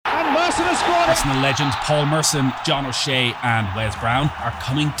Arsenal squad. Arsenal legend Paul Merson, John O'Shea and Wes Brown are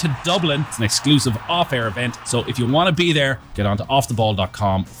coming to Dublin. It's an exclusive off-air event, so if you want to be there, get on to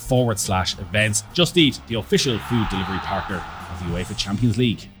offtheball.com/events. Just Eat, the official food delivery partner of the UEFA Champions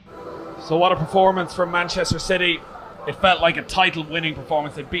League. So what a performance from Manchester City. It felt like a title-winning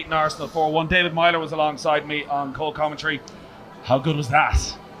performance. They'd beaten Arsenal 4-1. David Meyler was alongside me on co-commentary. How good was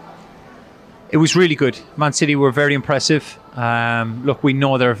that? It was really good. Man City were very impressive. Look, we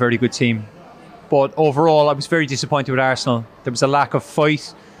know they're a very good team. But overall, I was very disappointed with Arsenal. There was a lack of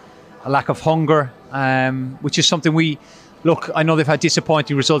fight, a lack of hunger, which is something Look, I know they've had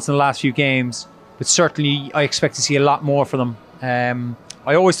disappointing results in the last few games, but certainly I expect to see a lot more from them.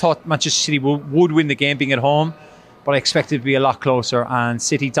 I always thought Manchester City would win the game being at home, but I expected it to be a lot closer, and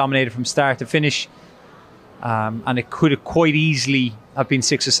City dominated from start to finish, and it could have quite easily have been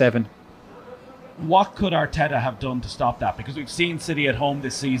 6 or 7. What could Arteta have done to stop that? Because we've seen City at home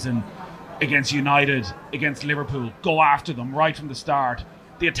this season against United, against Liverpool, go after them right from the start.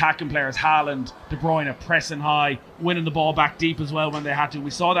 The attacking players, Haaland, De Bruyne, pressing high, winning the ball back deep as well when they had to. We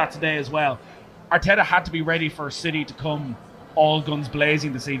saw that today as well. Arteta had to be ready for City to come all guns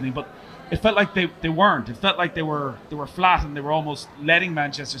blazing this evening, but it felt like they weren't. It felt like they were flat, and they were almost letting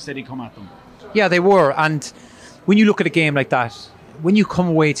Manchester City come at them. Yeah, they were. And when you look at a game like that, when you come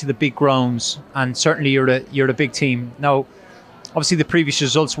away to the big grounds, and certainly you're a big team. Now, obviously the previous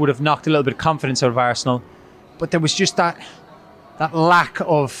results would have knocked a little bit of confidence out of Arsenal, but there was just that lack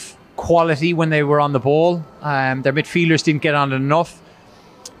of quality when they were on the ball. Their midfielders didn't get on it enough.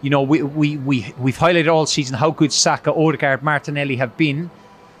 You know, we've highlighted all season how good Saka, Odegaard, Martinelli have been,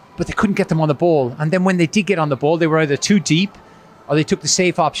 but they couldn't get them on the ball. And then when they did get on the ball, they were either too deep or they took the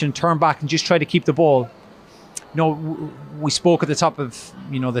safe option, turned back and just tried to keep the ball. You know, we spoke at the top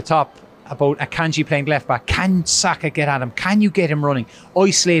about Akanji playing left back. Can Saka get at him? Can you get him running?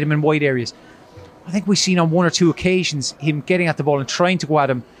 Isolate him in wide areas? I think we've seen on 1 or 2 occasions him getting at the ball and trying to go at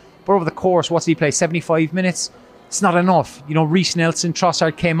him. But over the course, what did he play? 75 minutes? It's not enough. You know, Reece Nelson,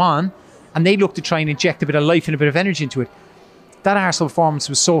 Trossard came on and they looked to try and inject a bit of life and a bit of energy into it. That Arsenal performance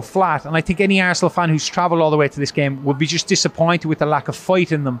was so flat, and I think any Arsenal fan who's travelled all the way to this game would be just disappointed with the lack of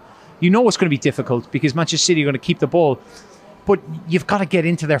fight in them. You know it's going to be difficult because Manchester City are going to keep the ball, but you've got to get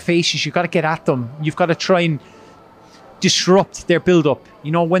into their faces, you've got to get at them, you've got to try and disrupt their build-up.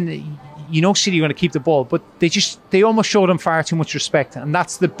 You know, when City are going to keep the ball, but they almost show them far too much respect, and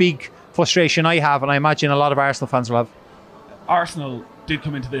that's the big frustration I have, and I imagine a lot of Arsenal fans will have. Arsenal did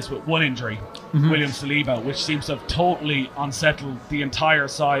come into this with one injury, William Saliba, which seems to have totally unsettled the entire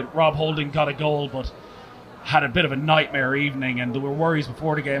side. Rob Holding got a goal, but had a bit of a nightmare evening, and there were worries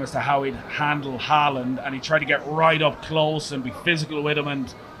before the game as to how he'd handle Haaland, and he tried to get right up close and be physical with him,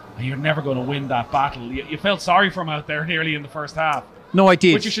 and you're never going to win that battle. You felt sorry for him out there nearly in the first half. No, I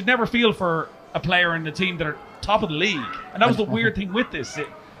did. Which you should never feel for a player in the team that are top of the league. And that was the weird thing with this. It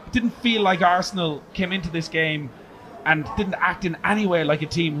didn't feel like Arsenal came into this game and didn't act in any way like a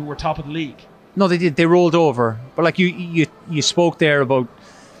team who were top of the league. No, they did. They rolled over. But like you spoke there about,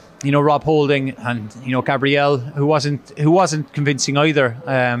 you know, Rob Holding and, you know, Gabriel, who wasn't convincing either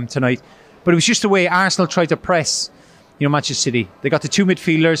tonight. But it was just the way Arsenal tried to press, you know, Manchester City. They got the 2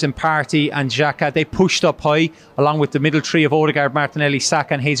 midfielders in Partey and Xhaka. They pushed up high along with the middle three of Odegaard, Martinelli,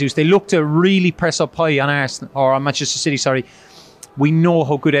 Saka and Jesus. They looked to really press up high on Arsenal, or on Manchester City, sorry. We know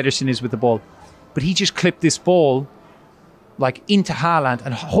how good Ederson is with the ball. But he just clipped this ball like into Haaland,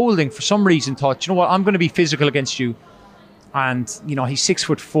 and Holding for some reason thought, you know what, I'm going to be physical against you. And, you know, he's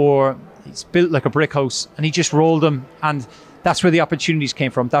 6'4", he's built like a brick house, and he just rolled him, and that's where the opportunities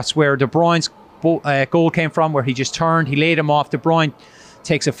came from. That's where De Bruyne's goal came from, where he just turned, he laid him off, De Bruyne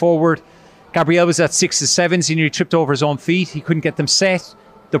takes it forward. Gabriel was at 6 to 7, so he tripped over his own feet, he couldn't get them set.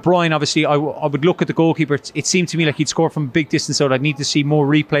 De Bruyne, obviously, I would look at the goalkeeper, it seemed to me like he'd score from a big distance out. I'd need to see more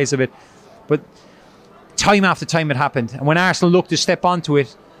replays of it, but time after time it happened, and when Arsenal looked to step onto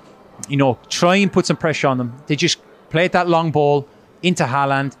it, you know, try and put some pressure on them, they just played that long ball into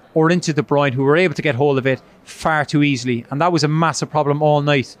Haaland or into De Bruyne, who were able to get hold of it far too easily, and that was a massive problem all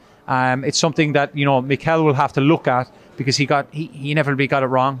night. It's something that, you know, Mikel will have to look at, because he inevitably got it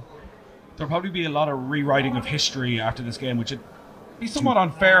wrong. There'll probably be a lot of rewriting of history after this game, which would be somewhat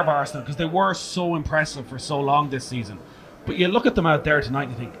unfair of Arsenal, because they were so impressive for so long this season. But you look at them out there tonight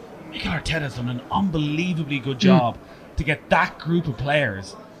and you think, Mikel Arteta's done an unbelievably good job to get that group of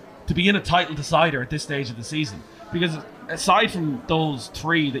players to be in a title decider at this stage of the season. Because aside from those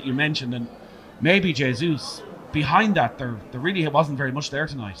 3 that you mentioned, and maybe Jesus, behind that there really wasn't very much there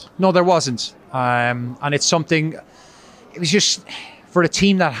tonight. No, there wasn't. And it's something, it was just, for a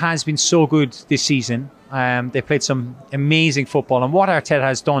team that has been so good this season, They played some amazing football, and what Arteta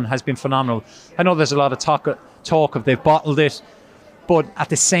has done has been phenomenal. I know there's a lot of talk of they've bottled it, but at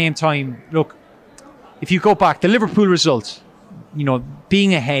the same time, look, if you go back, the Liverpool result,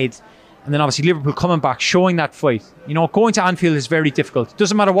 being ahead, and then obviously Liverpool coming back, showing that fight. Going to Anfield is very difficult. It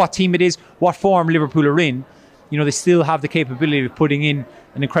doesn't matter what team it is, what form Liverpool are in. They still have the capability of putting in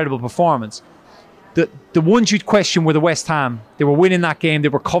an incredible performance. The ones you'd question were the West Ham. They were winning that game. They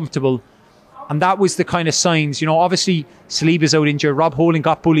were comfortable. And that was the kind of signs. Obviously, Saliba's out injured. Rob Holding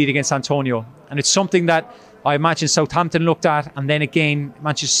got bullied against Antonio. And it's something that I imagine Southampton looked at. And then again,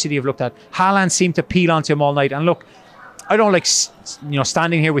 Manchester City have looked at. Haaland seemed to peel onto him all night. And look, I don't like,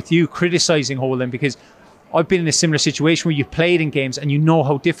 standing here with you criticising Holding, because I've been in a similar situation where you've played in games and you know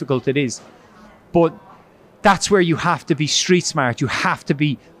how difficult it is. But that's where you have to be street smart. You have to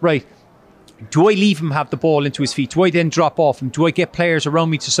be, right, do I leave him have the ball into his feet? Do I then drop off him? Do I get players around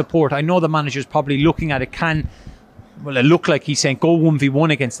me to support? I know the manager's probably looking at it. It looked like he's saying go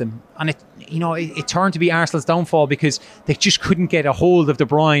 1v1 against them. And it turned to be Arsenal's downfall because they just couldn't get a hold of De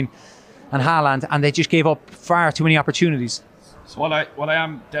Bruyne and Haaland, and they just gave up far too many opportunities. So while I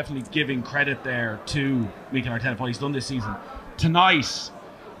am definitely giving credit there to Mikel Arteta for what he's done this season, tonight,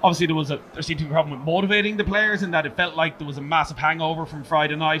 obviously there seemed to be a problem with motivating the players, in that it felt like there was a massive hangover from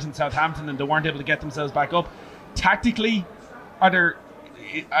Friday night in Southampton and they weren't able to get themselves back up. Tactically, are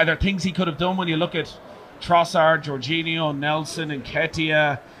there things he could have done when you look at Trossard, Jorginho, Nelson,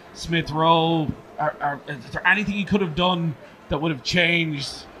 Nketiah, Smith Rowe? Is there anything he could have done that would have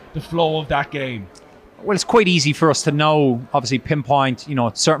changed the flow of that game? Well, it's quite easy for us to know, obviously pinpoint,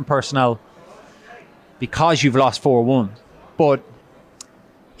 certain personnel because you've lost 4-1. But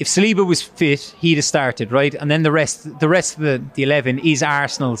if Saliba was fit, he'd have started, right? And then the rest of the 11 is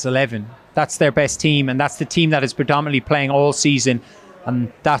Arsenal's 11. That's their best team, and that's the team that is predominantly playing all season,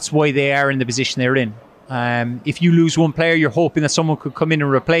 and that's why they are in the position they're in. If you lose one player, you're hoping that someone could come in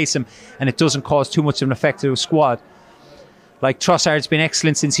and replace him, and it doesn't cause too much of an effect to the squad. Like Trossard's been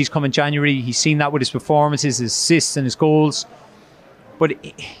excellent since he's come in January. He's seen that with his performances, his assists and his goals. But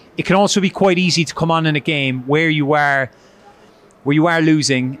it can also be quite easy to come on in a game where you are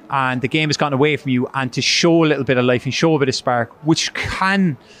losing and the game has gotten away from you, and to show a little bit of life and show a bit of spark, which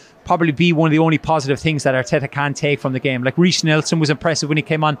can probably be one of the only positive things that Arteta can take from the game. Like Reece Nelson was impressive when he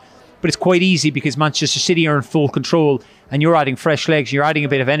came on, but it's quite easy because Manchester City are in full control and you're adding fresh legs, you're adding a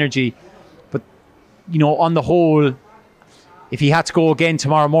bit of energy. But, on the whole, if he had to go again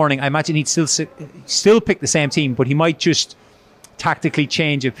tomorrow morning, I imagine he'd still pick the same team, but he might just tactically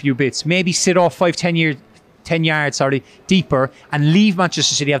change a few bits. Maybe sit off 10 yards deeper and leave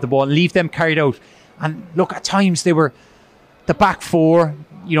Manchester City have the ball and leave them carried out. And look, at times they were the back four,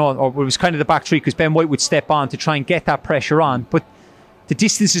 or it was kind of the back three, because Ben White would step on to try and get that pressure on. But the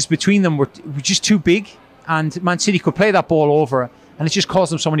distances between them were just too big, and Man City could play that ball over, and it just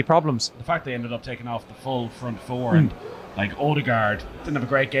caused them so many problems. The fact they ended up taking off the full front four, and like Odegaard didn't have a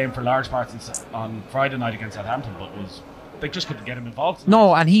great game for large parts on Friday night against Southampton, but they just couldn't get him involved.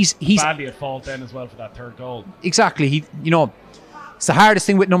 No, and he's badly at fault then as well for that third goal. Exactly. It's the hardest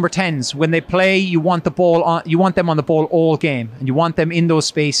thing with number 10s. When they play, you want them on the ball all game, and you want them in those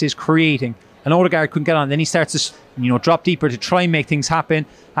spaces creating. And Odegaard couldn't get on. Then he starts to drop deeper to try and make things happen.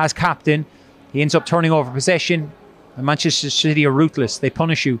 As captain, he ends up turning over possession. And Manchester City are ruthless. They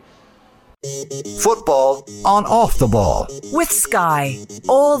punish you. Football on Off the Ball. With Sky.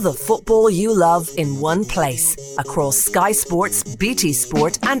 All the football you love in one place. Across Sky Sports, BT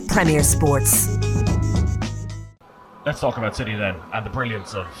Sport and Premier Sports. Let's talk about City then, and the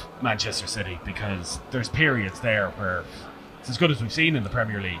brilliance of Manchester City, because there's periods there where it's as good as we've seen in the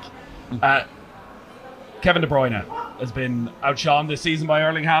Premier League. Kevin De Bruyne has been outshone this season by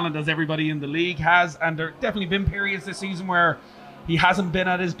Erling Haaland, as everybody in the league has, and there have definitely been periods this season where he hasn't been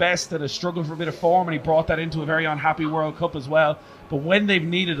at his best and has struggled for a bit of form, and he brought that into a very unhappy World Cup as well. But when they've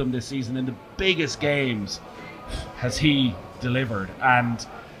needed him this season in the biggest games, has he delivered? And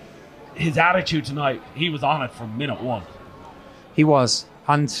his attitude tonight, he was on it from minute one. He was.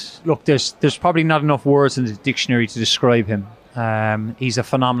 And look, there's probably not enough words in the dictionary to describe him. He's a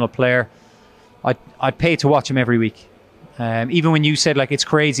phenomenal player. I'd pay to watch him every week. Even when you said it's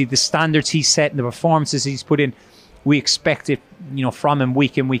crazy, the standards he's set and the performances he's put in, we expect it, from him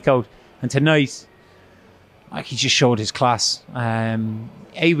week in, week out. And tonight, he just showed his class.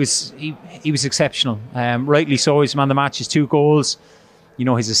 He was exceptional. Rightly so. He's man of the match. His 2 goals,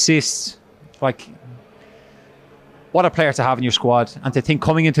 his assists. What a player to have in your squad. And to think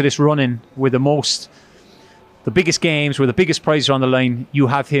coming into this run-in with the biggest games, where the biggest prizes are on the line, you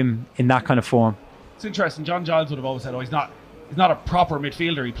have him in that kind of form. It's interesting. John Giles would have always said, he's not he's not a proper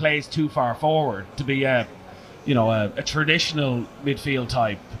midfielder. He plays too far forward to be a traditional midfield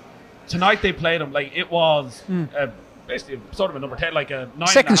type. Tonight they played him like it was basically sort of a number 10, like a 9.5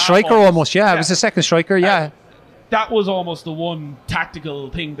 second striker almost. Yeah, it was a second striker. Yeah. That was almost the one tactical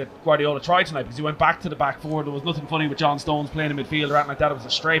thing that Guardiola tried tonight, because he went back to the back four. There was nothing funny with John Stones playing in midfield or anything like that. It was a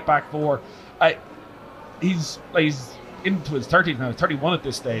straight back four. He's into his 30s now. He's 31 at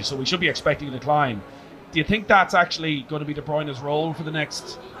this stage, so we should be expecting a decline. Do you think that's actually going to be De Bruyne's role for the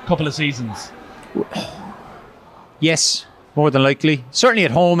next couple of seasons? Yes, more than likely. Certainly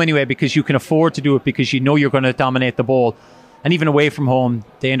at home anyway, because you can afford to do it, because you know you're going to dominate the ball. And even away from home,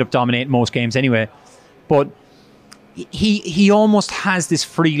 they end up dominating most games anyway. But he almost has this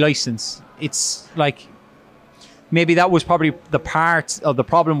free license. It's like, maybe that was probably the part of the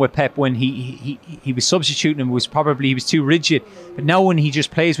problem with Pep when he was substituting him, he was too rigid. But now when he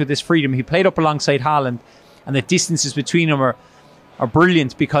just plays with this freedom, he played up alongside Haaland, and the distances between them are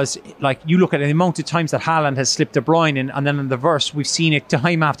brilliant, because like you look at the amount of times that Haaland has slipped De Bruyne in, and then in the verse we've seen it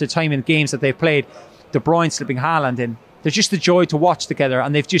time after time in games that they've played, De Bruyne slipping Haaland in. They're just a joy to watch together,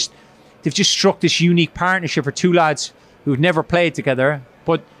 and they've just struck this unique partnership for two lads who've never played together,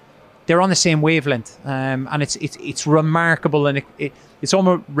 but they're on the same wavelength, and it's remarkable, and it's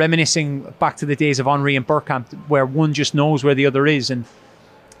almost reminiscing back to the days of Henry and Bergkamp, where one just knows where the other is, and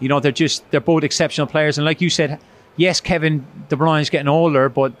you know they're both exceptional players. And like you said, yes, Kevin De Bruyne is getting older,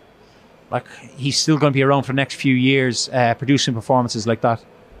 but like he's still going to be around for the next few years, producing performances like that.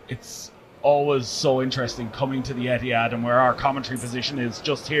 It's always so interesting coming to the Etihad, and where our commentary position is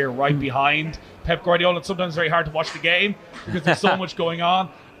just here, right behind Pep Guardiola. It's sometimes very hard to watch the game because there's so much going on.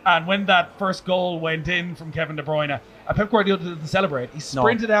 And when that first goal went in from Kevin De Bruyne, Pep Guardiola didn't celebrate. He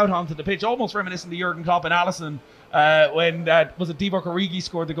sprinted out onto the pitch, almost reminiscent of Jurgen Klopp and Alisson when was it Divock Origi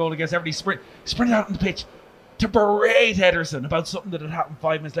scored the goal against everybody. Sprinted out on the pitch to berate Ederson about something that had happened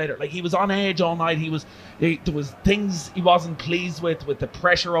 5 minutes later. Like, he was on edge all night. There was things he wasn't pleased with the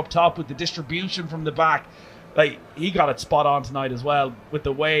pressure up top, with the distribution from the back. Like, he got it spot on tonight as well, with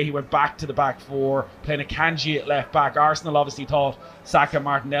the way he went back to the back four, playing a Kanji at left back. Arsenal obviously thought Saka and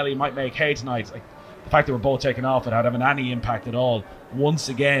Martinelli might make hay tonight. Like, the fact they were both taken off without having any impact at all, once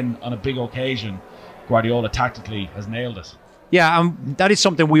again on a big occasion, Guardiola tactically has nailed it. Yeah, that is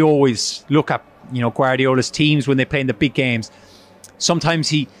something we always look at. You know, Guardiola's teams when they play in the big games, sometimes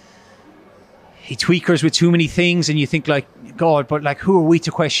he tweakers with too many things, and you think like, God, but like, who are we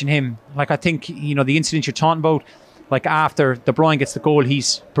to question him? Like, I think, you know, the incident you're talking about, like after De Bruyne gets the goal,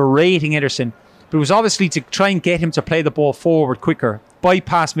 he's berating Ederson, but it was obviously to try and get him to play the ball forward quicker,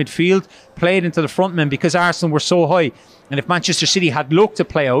 bypass midfield, play it into the front men, because Arsenal were so high. And if Manchester City had looked to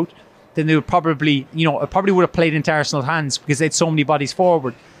play out, then they would probably, you know, it probably would have played into Arsenal's hands, because they had so many bodies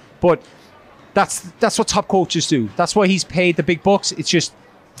forward. But that's what top coaches do. That's why he's paid the big bucks. It's just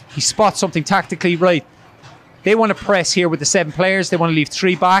he spots something tactically right. They want to press here with the 7 players. They want to leave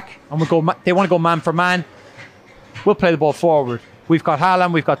 3 back, and they want to go man for man. We'll play the ball forward. We've got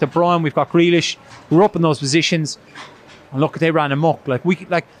Haaland, we've got De Bruyne, we've got Grealish. We're up in those positions, and look, they ran amok. Like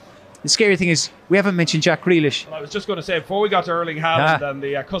the scary thing is we haven't mentioned Jack Grealish. Well, I was just going to say, before we got to Erling Haaland and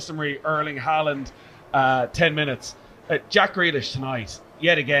the customary Erling Haaland 10 minutes, Jack Grealish tonight,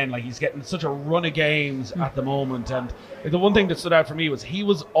 yet again, like, he's getting such a run of games at the moment. And the one thing that stood out for me was he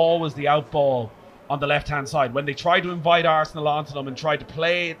was always the outball on the left-hand side. When they tried to invite Arsenal onto them and tried to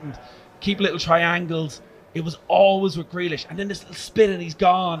play it and keep little triangles, it was always with Grealish. And then this little spin and he's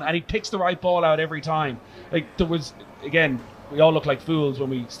gone, and he picks the right ball out every time. Like, there was, again, we all look like fools when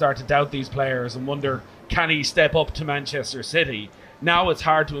we start to doubt these players and wonder, can he step up to Manchester City? Now it's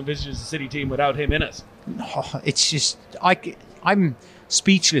hard to envisage a City team without him in it. Oh, it's just, I'm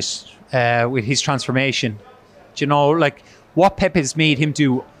speechless with his transformation. Do you know, like, what Pep has made him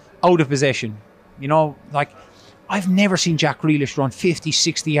do out of possession? You know, like, I've never seen Jack Grealish run 50,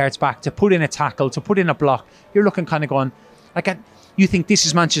 60 yards back to put in a tackle, to put in a block. You're looking kind of going, like, you think this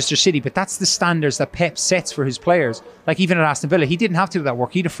is Manchester City, but that's the standards that Pep sets for his players. Like, even at Aston Villa, he didn't have to do that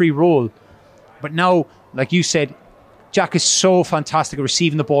work. He had a free role. But now, like you said, Jack is so fantastic at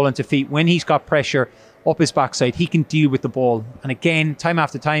receiving the ball into feet. When he's got pressure up his backside, he can deal with the ball. And again, time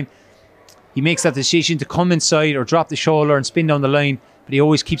after time, he makes that decision to come inside or drop the shoulder and spin down the line. But he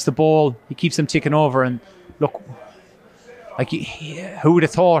always keeps the ball. He keeps them ticking over. And look, like, who would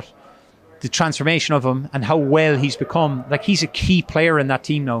have thought the transformation of him and how well he's become? Like, he's a key player in that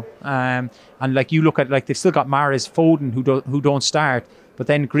team now. And like, you look at, like, they've still got Mahrez, Foden, who don't start. But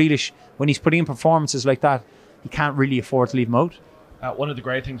then Grealish, when he's putting in performances like that, you can't really afford to leave him out. One of the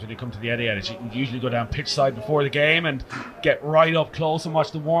great things when you come to the Etihad is you can usually go down pitch side before the game and get right up close and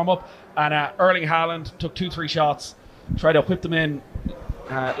watch the warm-up. And Erling Haaland took 2-3 shots tried to whip them in,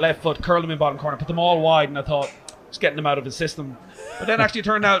 left foot, curl them in bottom corner, put them all wide, and I thought, just getting them out of his system. But then actually it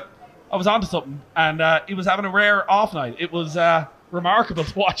turned out I was onto something, and he was having a rare off night. It was remarkable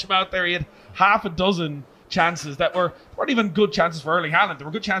to watch him out there. He had half a dozen chances that weren't even good chances for Erling Haaland. They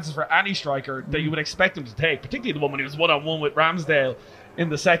were good chances for any striker that you would expect him to take, particularly the one when he was one-on-one with Ramsdale in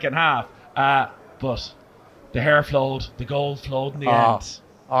the second half. But the hair flowed, the goal flowed in the end.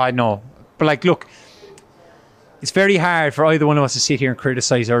 I know. But like, look, it's very hard for either one of us to sit here and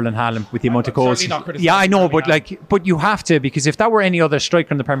criticise Erling Haaland with the amount of goals. Yeah, I know, but you have to, because if that were any other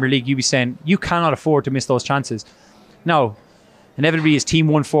striker in the Premier League, you'd be saying you cannot afford to miss those chances. Now, inevitably his team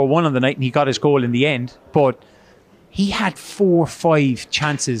won 4-1 on the night and he got his goal in the end, but he had 4 or 5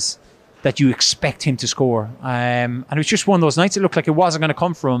 chances that you expect him to score. And it was just one of those nights it looked like it wasn't going to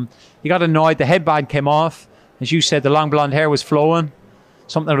come from him. He got annoyed, the headband came off. As you said, the long blonde hair was flowing.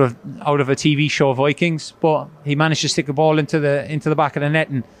 Something out of a TV show, Vikings, but he managed to stick the ball into the back of the net,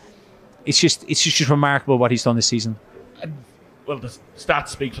 and it's just remarkable what he's done this season. Well, the stats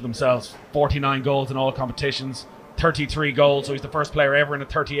speak for themselves. 49 goals in all competitions, 33 goals, so he's the first player ever in a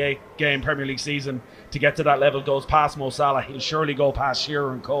 38-game Premier League season to get to that level. Goes past Mo Salah. He'll surely go past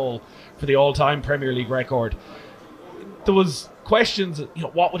Shearer and Cole for the all-time Premier League record. There was questions,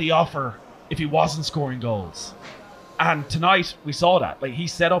 what would he offer if he wasn't scoring goals? And tonight we saw that. Like, he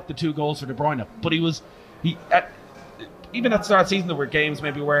set up the 2 goals for De Bruyne, but even at the start of the season there were games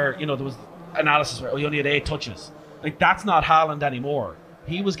maybe where there was analysis where he only had 8 touches. Like, that's not Haaland anymore.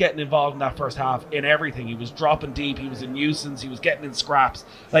 He was getting involved in that first half in everything. He was dropping deep. He was a nuisance. He was getting in scraps.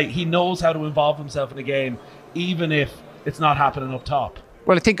 Like, he knows how to involve himself in a game, even if it's not happening up top.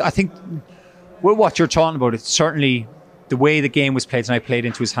 Well, I think what you're talking about, it's certainly the way the game was played tonight played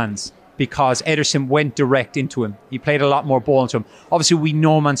into his hands, because Ederson went direct into him. He played a lot more ball into him. Obviously, we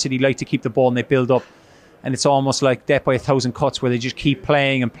know Man City like to keep the ball and they build up, and it's almost like death by 1,000 cuts where they just keep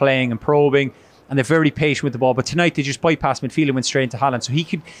playing and probing, and they're very patient with the ball. But tonight they just bypassed midfield and went straight into Haaland. So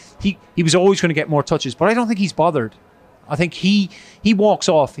he was always going to get more touches, but I don't think he's bothered. I think he walks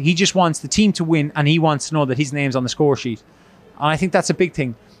off. He just wants the team to win, and he wants to know that his name's on the score sheet. And I think that's a big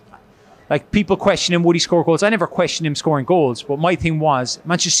thing. Like, people question him, would he score goals? I never questioned him scoring goals, but my thing was,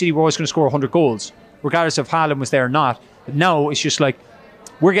 Manchester City were always going to score 100 goals, regardless of Haaland was there or not. But now it's just like,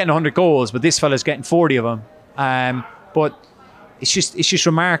 we're getting 100 goals, but this fella's getting 40 of them. But it's just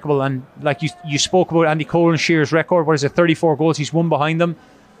remarkable. And like you spoke about Andy Cole and Shearer's record, what is it, 34 goals he's won behind them?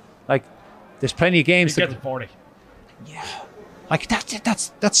 Like, there's plenty of games. He gets to 40. Yeah, like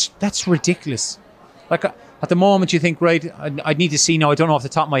that's ridiculous. Like, at the moment you think, right, I need to see now, I don't know off the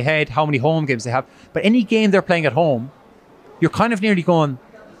top of my head how many home games they have, but any game they're playing at home, you're kind of nearly going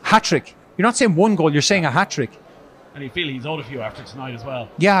hat-trick. You're not saying 1 goal, you're saying a hat-trick. And you feel he's owed a few after tonight as well.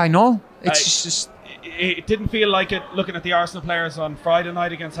 Yeah, I know. It's just... It didn't feel like it looking at the Arsenal players on Friday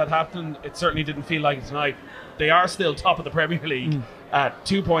night against Southampton. It certainly didn't feel like it tonight. They are still top of the Premier League at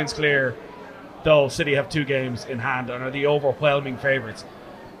 2 points clear, though City have 2 games in hand and are the overwhelming favourites.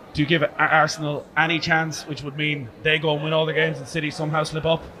 Do you give Arsenal any chance, which would mean they go and win all the games and City somehow slip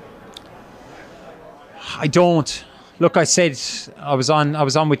up? I don't. Look, I said I was on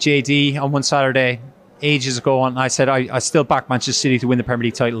with JD on one Saturday ages ago, and I said I still back Manchester City to win the Premier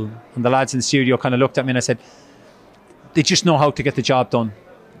League title. And the lads in the studio kind of looked at me and I said, they just know how to get the job done.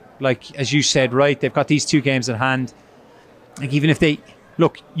 Like, as you said, right, they've got these 2 games in hand. Like, even if they...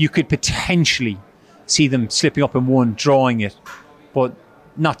 Look, you could potentially see them slipping up in 1, drawing it. But...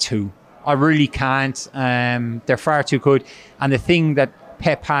 not 2. I really can't. They're far too good. And the thing that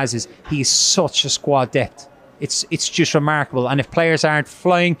Pep has is he is such a squad depth. It's just remarkable. And if players aren't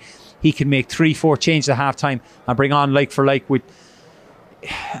flying, he can make 3-4 changes at half time and bring on like for like with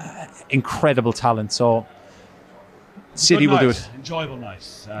incredible talent. So City will do it. Enjoyable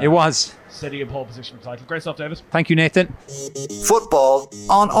night. It was. City in pole position for the title. Great stuff, David. Thank you, Nathan. Football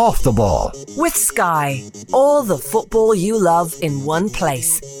on Off the Ball. With Sky, all the football you love in one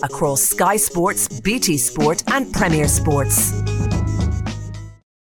place. Across Sky Sports, BT Sport and Premier Sports.